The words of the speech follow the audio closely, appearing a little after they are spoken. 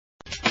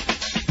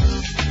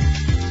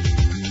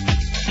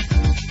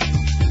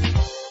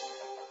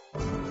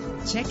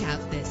Check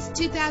out this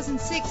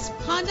 2006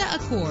 Honda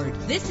Accord.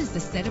 This is the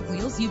set of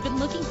wheels you've been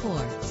looking for.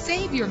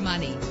 Save your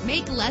money.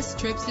 Make less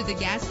trips to the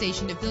gas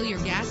station to fill your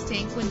gas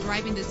tank when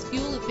driving this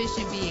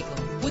fuel-efficient vehicle.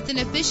 With an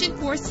efficient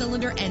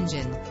 4-cylinder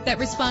engine that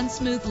responds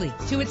smoothly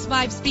to its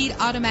 5-speed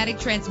automatic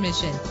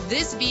transmission.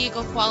 This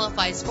vehicle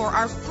qualifies for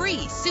our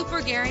free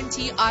Super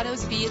Guarantee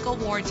Autos Vehicle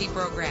Warranty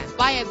Program.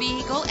 Buy a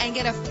vehicle and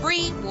get a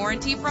free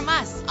warranty from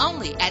us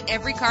only at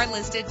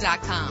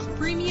everycarlisted.com.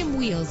 Premium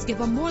wheels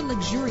give a more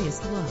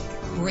luxurious look.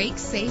 Brake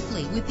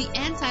safely with the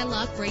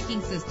anti-lock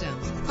braking system.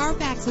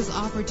 Carfax is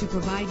offered to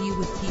provide you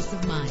with peace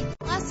of mind.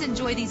 Plus,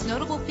 enjoy these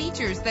notable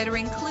features that are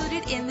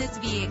included in this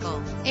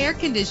vehicle: air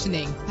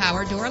conditioning,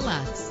 power door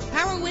locks,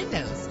 power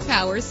windows,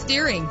 power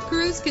steering,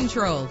 cruise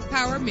control,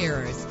 power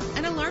mirrors,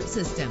 an alarm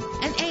system,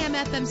 an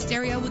AM/FM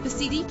stereo with a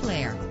CD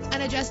player,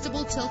 an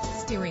adjustable tilt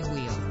steering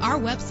wheel. Our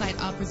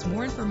website offers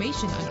more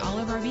information on all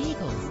of our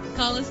vehicles.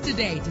 Call us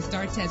today to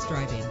start test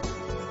driving.